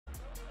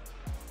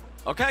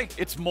Okay,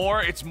 it's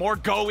more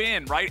go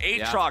in, right?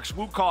 Aatrox,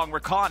 Wukong,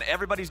 Rakan,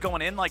 everybody's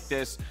going in like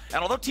this.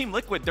 And although Team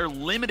Liquid, they're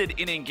limited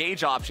in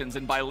engage options,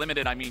 and by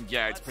limited, I mean,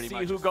 yeah, it's pretty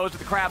much. See who goes to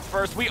the crabs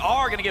first. We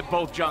are going to get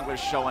both junglers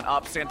showing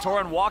up.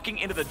 Santorin walking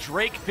into the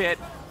Drake pit.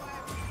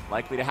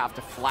 Likely to have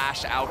to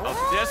flash out of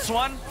this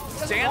one.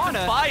 Stands and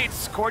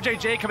fights.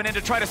 CoreJJ coming in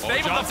to try to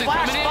save him. The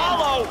flash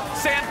follow.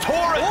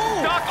 Santorin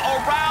stuck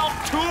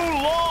around too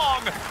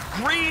long.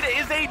 Greed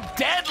is a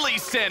deadly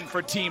sin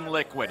for Team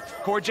Liquid.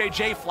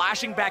 CoreJJ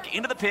flashing back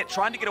into the pit,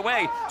 trying to get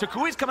away.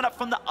 Takui's coming up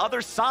from the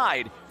other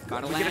side.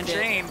 Gotta Can we land get a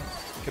chain?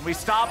 Can we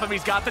stop him?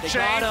 He's got the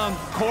chain. Got him.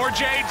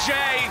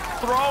 CoreJJ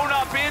thrown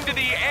up into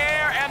the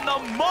air, and the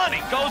money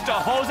goes to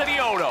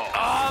KazaLoLLCShighlights.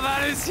 Oh,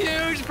 that is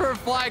huge for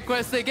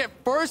FlyQuest. They get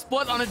first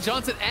blood on a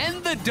Johnson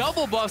and the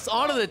double buffs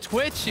onto the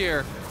Twitch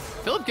here.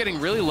 Philip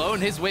getting really low,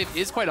 and his wave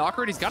is quite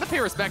awkward. He's got to pay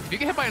respect. If you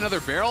get hit by another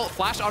barrel,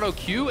 flash auto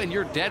Q, and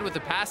you're dead with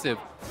the passive.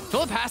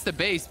 Philip has the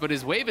base, but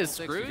his wave is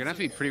screwed. You're gonna have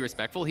to be pretty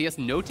respectful. He has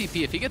no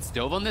TP. If he gets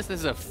dove on this, this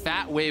is a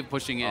fat wave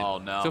pushing in. Oh,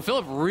 no. So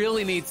Philip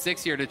really needs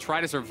 6 here to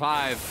try to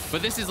survive,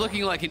 but this is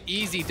looking like an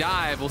easy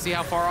dive. We'll see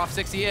how far off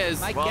 6 he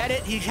is. Might get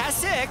it. He has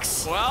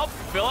 6. Well,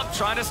 Philip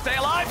trying to stay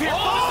alive here.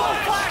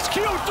 Oh, flash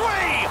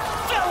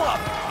Q3!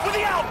 Philip with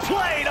the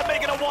outplay to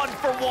make it a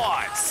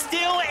 1-for-1.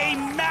 Still a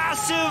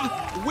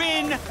massive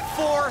win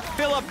for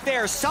Philip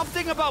there.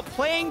 Something about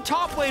playing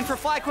top lane for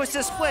FlyQuest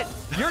to split.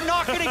 You're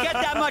not going to get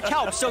that much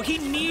help, so he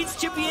needs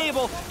to be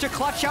able to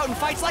clutch out in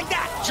fights like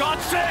that.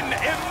 Johnson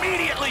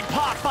immediately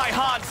popped by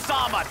Han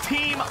Sama.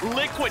 Team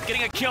Liquid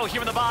getting a kill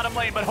here in the bottom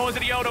lane, but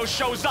KazaLoLLCShighlights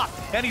shows up,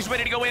 and he's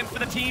ready to go in for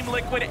the Team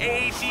Liquid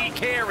AD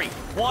carry.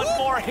 One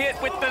more hit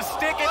with the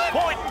stick and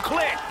point and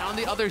click. On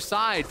the other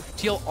side,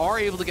 Teal are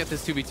able to get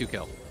this 2v2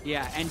 kill.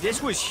 Yeah, and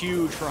this was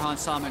huge for Han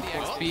Sama.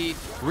 XP,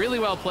 really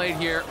well played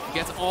here.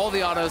 Gets all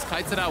the autos,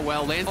 kites it out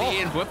well, lands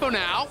the in. Whippo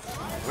now.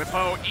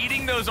 Whippo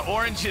eating those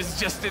oranges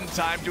just in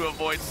time to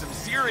avoid some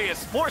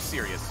more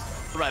serious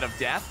threat of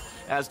death.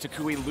 As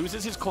Takui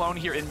loses his clone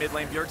here in mid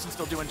lane. Bjergsen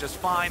still doing just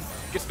fine.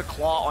 Gets the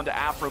claw onto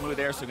Afromu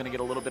there, so gonna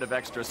get a little bit of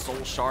extra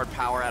soul shard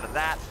power out of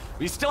that.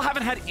 We still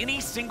haven't had any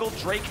single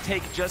Drake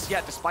take just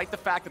yet, despite the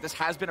fact that this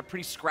has been a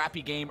pretty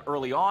scrappy game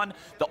early on.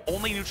 The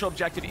only neutral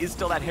objective is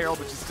still that Herald,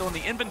 which is still in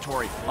the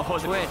inventory of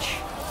Twitch.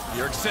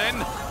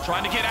 Bjergsen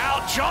trying to get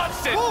out.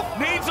 Johnson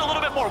needs a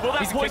little bit more. Will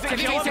that poison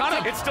kill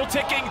him? It's still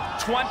ticking.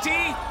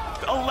 20,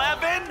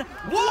 11,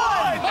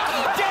 1!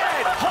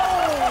 Dead!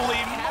 Holy!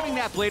 Having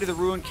that Blade of the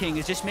Ruin King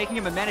is just making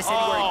him a menace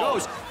anywhere he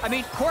goes. I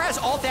mean, Core has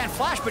ult and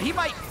flash, but he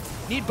might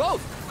need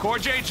both.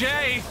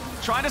 CoreJJ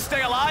trying to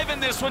stay alive in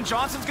this one.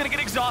 Johnson's gonna get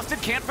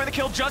exhausted. Can't find the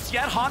kill just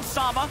yet. Han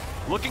Sama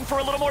looking for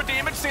a little more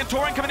damage.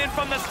 Santorin coming in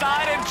from the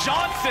side, and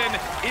Johnson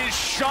is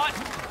shut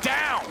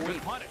down.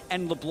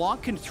 And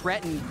LeBlanc can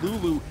threaten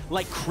Lulu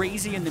like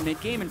crazy in the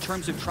mid game in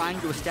terms of trying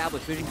to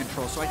establish vision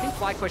control. So I think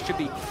FlyQuest should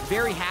be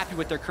very happy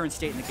with their current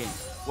state in the game.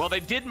 Well,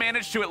 they did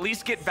manage to at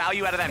least get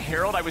value out of that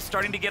Herald. I was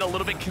starting to get a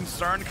little bit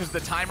concerned because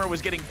the timer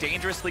was getting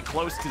dangerously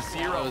close to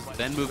 0.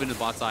 Then move into the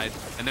bot side,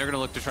 and they're going to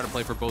look to try to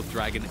play for both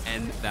Dragon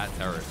and that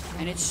turret.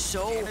 And it's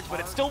so...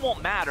 But it still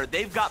won't matter.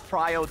 They've got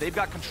Prio, they've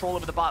got control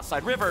over the bot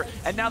side river,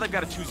 and now they've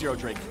got a 2-0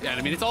 Drake. Yeah,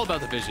 I mean, it's all about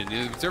the vision.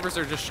 The observers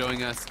are just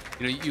showing us,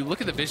 you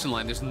look at the vision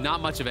line, there's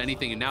not much of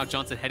anything, and now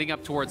Johnson heading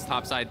up towards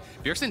top side.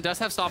 Bjergsen does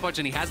have stopwatch,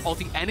 and he has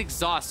ulti and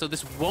exhaust, so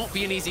this won't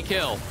be an easy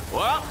kill.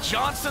 Well,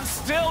 Johnson's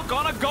still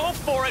gonna go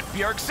for it.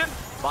 Bjergsen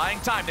buying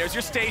time. There's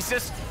your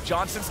stasis.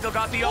 Johnson still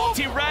got the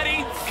ulti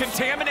ready.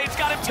 Contaminate's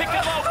got him ticking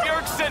low.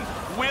 Bjergsen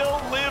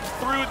will live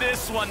through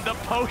this one. The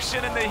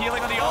potion and the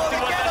healing on the ulti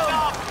was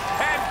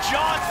enough. And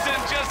Johnson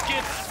just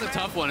gets... That's a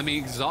tough one. I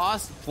mean,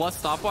 exhaust plus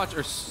stopwatch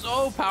are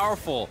so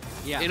powerful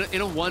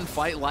in a one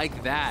fight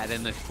like that.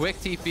 And the quick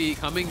TP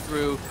coming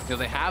through,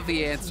 they have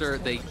the answer.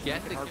 They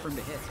get the... hard for him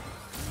to hit.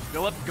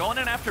 Philip going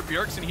in after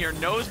Bjergsen here,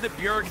 knows that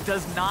Bjerg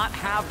does not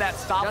have that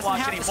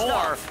stopwatch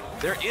anymore.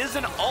 There is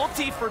an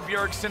ulti for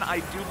Bjergsen, I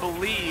do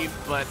believe,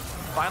 but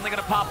finally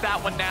gonna pop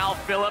that one now.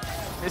 Philip,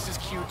 this is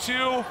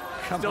Q2,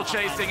 still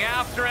chasing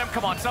after him.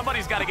 Come on,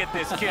 somebody's gotta get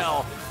this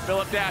kill.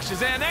 Philip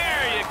dashes in,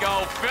 there you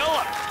go.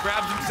 Philip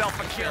grabs himself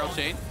a kill.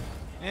 Chain.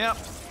 Yep.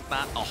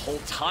 Not a whole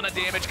ton of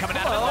damage coming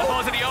out of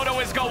it.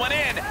 KazaLoLLCShighlights is going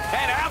in,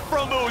 and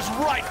Afro moves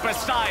right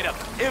beside him.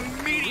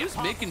 Immediately. Use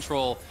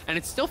mid-control, and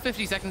it's still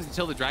 50 seconds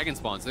until the dragon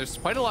spawns. There's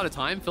quite a lot of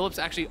time. Philip's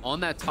actually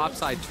on that top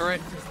side turret.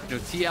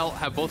 TL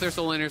have both their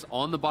soul laners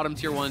on the bottom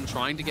tier 1,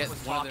 trying to get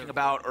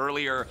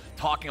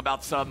talking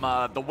about some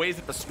the ways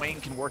that the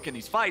Swain can work in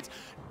these fights.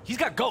 He's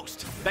got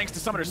Ghost, thanks to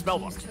Summoner's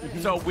Spellbook.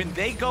 So when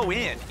they go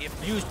in,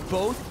 used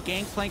both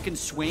Gangplank and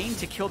Swain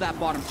to kill that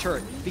bottom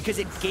turret because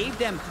it gave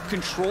them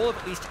control of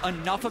at least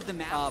enough of the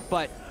map,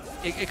 but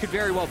it could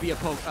very well be a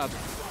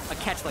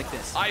catch like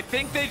this. I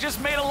think they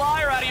just made a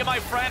liar out of you, my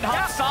friend.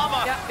 Han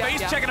Sama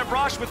face checking a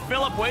brush with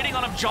Philip waiting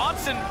on him.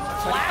 Johnson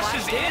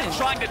flashes in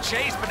trying to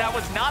chase, but that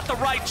was not the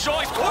right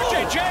choice.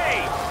 JJ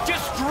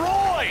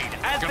destroyed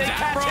as they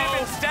catch him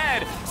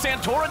instead.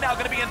 Santora now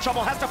going to be in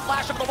trouble, has to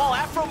flash up the wall.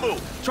 Afromu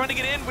trying to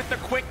get in with the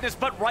quickness,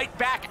 but right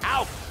back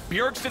out.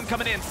 Bjergsen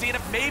coming in, seeing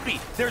if maybe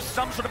there's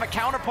some sort of a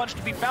counterpunch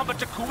to be found, but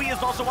Takui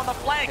is also on the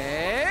flank.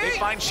 They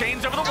find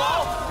Shane's over the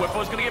wall.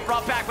 Whippo's going to get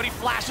brought back, but he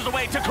flashes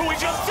away. Takui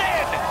jumps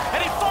in,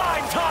 and he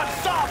finds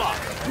Hansama.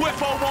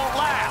 Whippo won't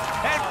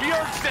laugh, and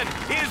Bjergsen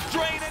is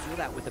draining. Do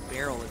that with a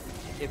barrel.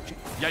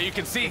 Yeah, you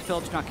can see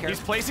Philip's not careful. He's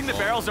placing the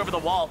barrels over the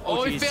wall.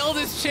 Oh, he failed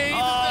his chain.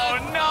 Oh,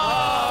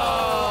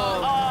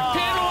 no!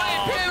 Pin away,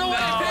 pin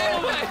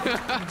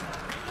away.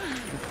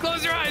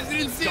 Close your eyes, you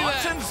didn't see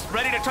Johnson's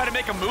ready to try to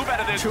make a move out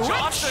of this. Twitch.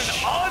 Johnson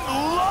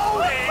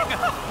unloading!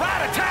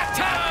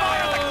 Rat-a-tat-tat,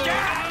 fire the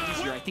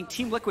gas! I think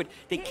Team Liquid,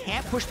 they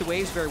can't push the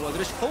waves very well.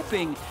 They're just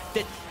hoping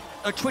that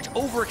a Twitch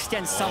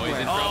overextends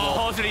somewhere.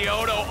 Oh,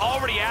 Odo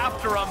already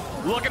after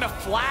him, looking to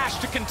flash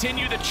to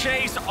continue the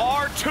chase.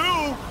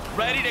 R2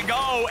 ready to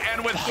go,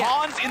 and with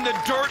Hans in the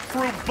dirt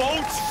through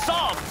both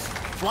subs,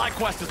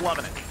 FlyQuest is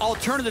loving it.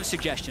 Alternative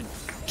suggestion.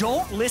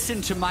 Don't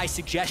listen to my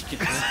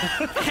suggestions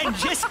and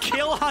just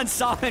kill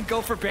Hansama and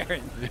go for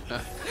Baron.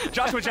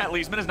 Joshua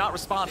Chat-Leesman is not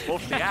responsible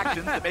for the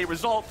actions that may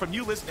result from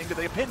you listening to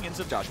the opinions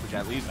of Joshua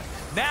Chat-Leesman.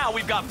 Now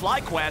we've got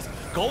FlyQuest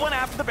going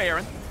after the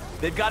Baron.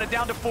 They've got it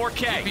down to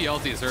 4K.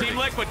 Team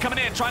Liquid coming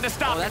in, trying to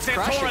stop it.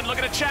 Santorin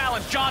looking to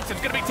challenge. Johnson's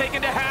going to be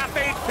taken to half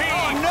HP.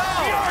 Oh, no!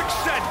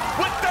 Bjergsen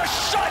with the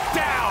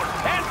shutdown,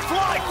 and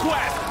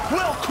FlyQuest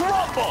will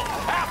crumble.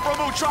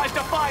 Afromu tries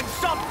to find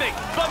something,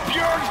 but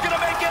Bjerg's going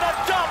to make it a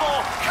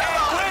double. And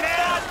with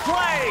that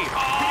play,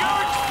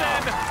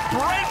 Bjergsen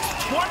breaks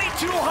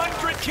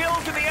 2,200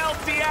 kills in the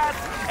LCS,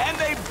 and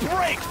they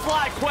break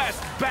FlyQuest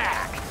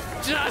back.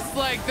 Just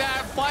like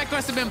that,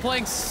 FlyQuest have been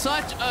playing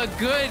such a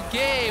good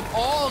game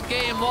all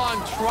game long.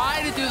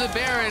 Try to do the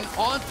Baron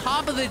on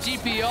top of the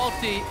GP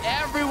ulti.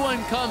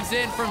 Everyone comes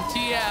in from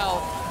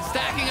TL,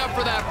 stacking up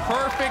for that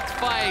perfect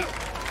fight.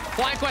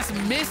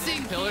 FlyQuest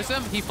missing pillars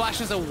him. He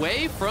flashes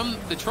away from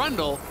the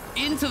Trundle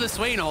into the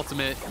Swain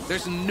ultimate.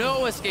 There's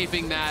no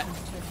escaping that.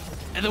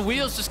 And the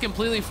wheels just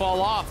completely fall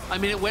off. I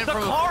mean, it went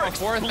from a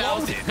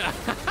 4,000...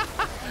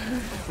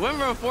 Went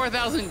from a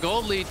 4,000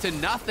 gold lead to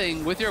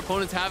nothing with your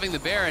opponents having the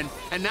Baron.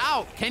 And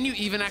now, can you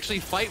even actually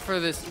fight for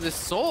this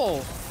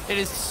soul? It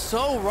is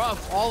so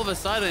rough all of a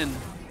sudden.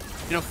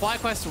 You know,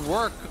 FlyQuest's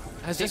work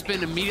has just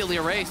been immediately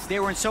erased.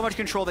 They were in so much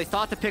control. They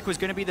thought the pick was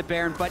going to be the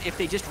Baron, but if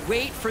they just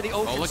wait for the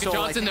open look at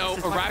Johnson, though,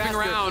 wrapping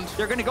around.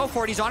 They're going to go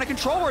for it. He's on a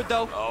control word,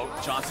 though. Oh,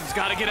 Johnson's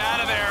got to get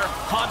out of there.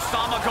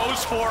 Hansama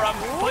goes for him.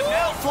 But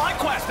now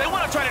FlyQuest, they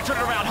want to try to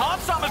turn it around.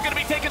 Hansama's going to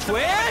be taken to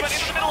the but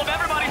in the middle of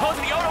everybody.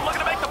 Odo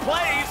looking to make the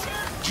plays.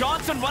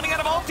 Johnson running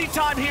out of ulti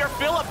time here.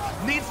 Philip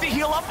needs to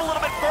heal up a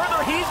little bit further.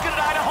 He's going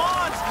to die to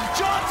Hans.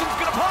 Johnson's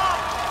going to pop.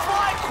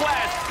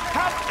 FlyQuest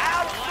have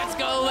Let's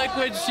go,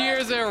 Liquid.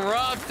 Shears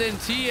erupt, and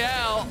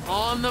TL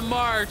on the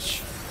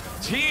march.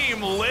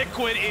 Team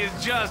Liquid is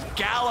just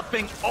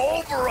galloping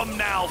over them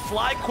now.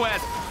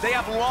 FlyQuest, they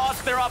have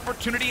lost their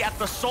opportunity at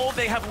the soul.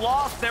 They have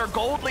lost their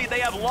gold lead.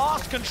 They have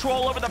lost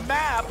control over the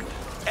map.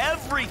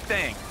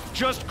 Everything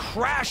just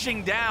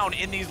crashing down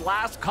in these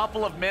last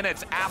couple of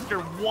minutes after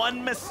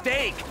one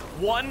mistake,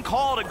 one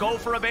call to go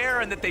for a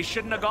Baron that they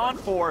shouldn't have gone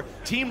for.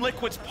 Team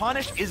Liquid's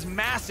punish is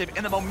massive,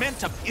 and the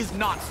momentum is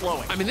not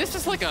slowing. I mean, this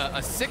is like a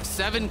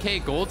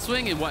 6-7K gold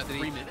swing in what,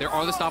 3 minutes? There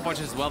are the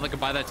stopwatches as well that could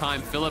buy that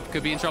time. Philip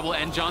could be in trouble,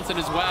 and Johnson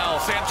as well.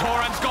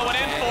 Santorin's going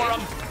in for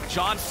him.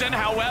 Johnson,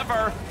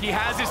 however, he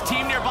has his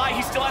team nearby.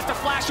 He still has to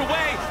flash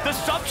away. The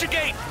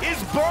subjugate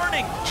is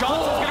burning.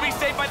 Johnson's going to be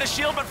saved by the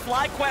shield, but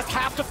FlyQuest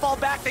have to fall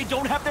back. They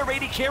don't have their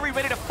AD carry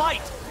ready to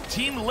fight.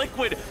 Team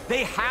Liquid,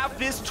 they have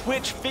this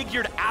Twitch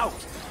figured out.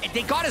 And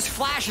they got his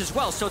flash as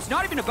well, so it's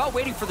not even about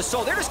waiting for the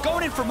soul. They're just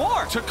going in for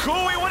more.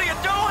 Takui, what are you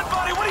doing,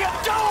 buddy? What are you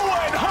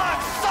doing?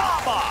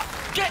 Hansama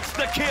gets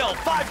the kill.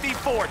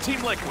 5v4,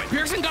 Team Liquid.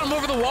 Bjergsen got him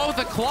over the wall with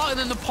the claw, and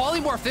then the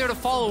polymorph there to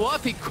follow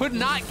up. He could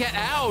not get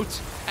out.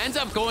 Ends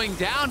up going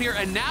down here,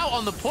 and now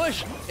on the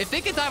push, if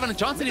they can dive on a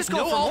Johnson, it's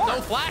no ult,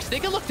 no flash. They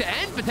can look to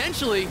end,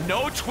 potentially.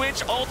 No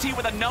Twitch ulti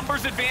with a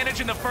numbers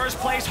advantage in the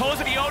first place. Odo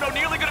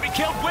nearly going to be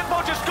killed.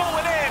 Whippo just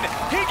going in.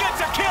 He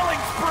gets a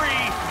killing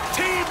spree.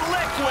 Team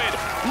Liquid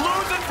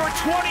losing for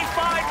 25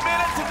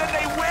 minutes, and then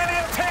they win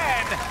in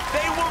 10.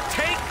 They will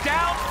take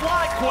down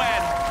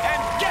FlyQuest and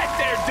get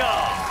their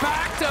dub.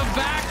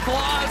 Back-to-back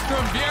claws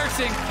from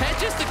Bjergsen.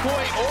 Catches the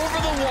koi over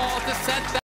the wall to set that.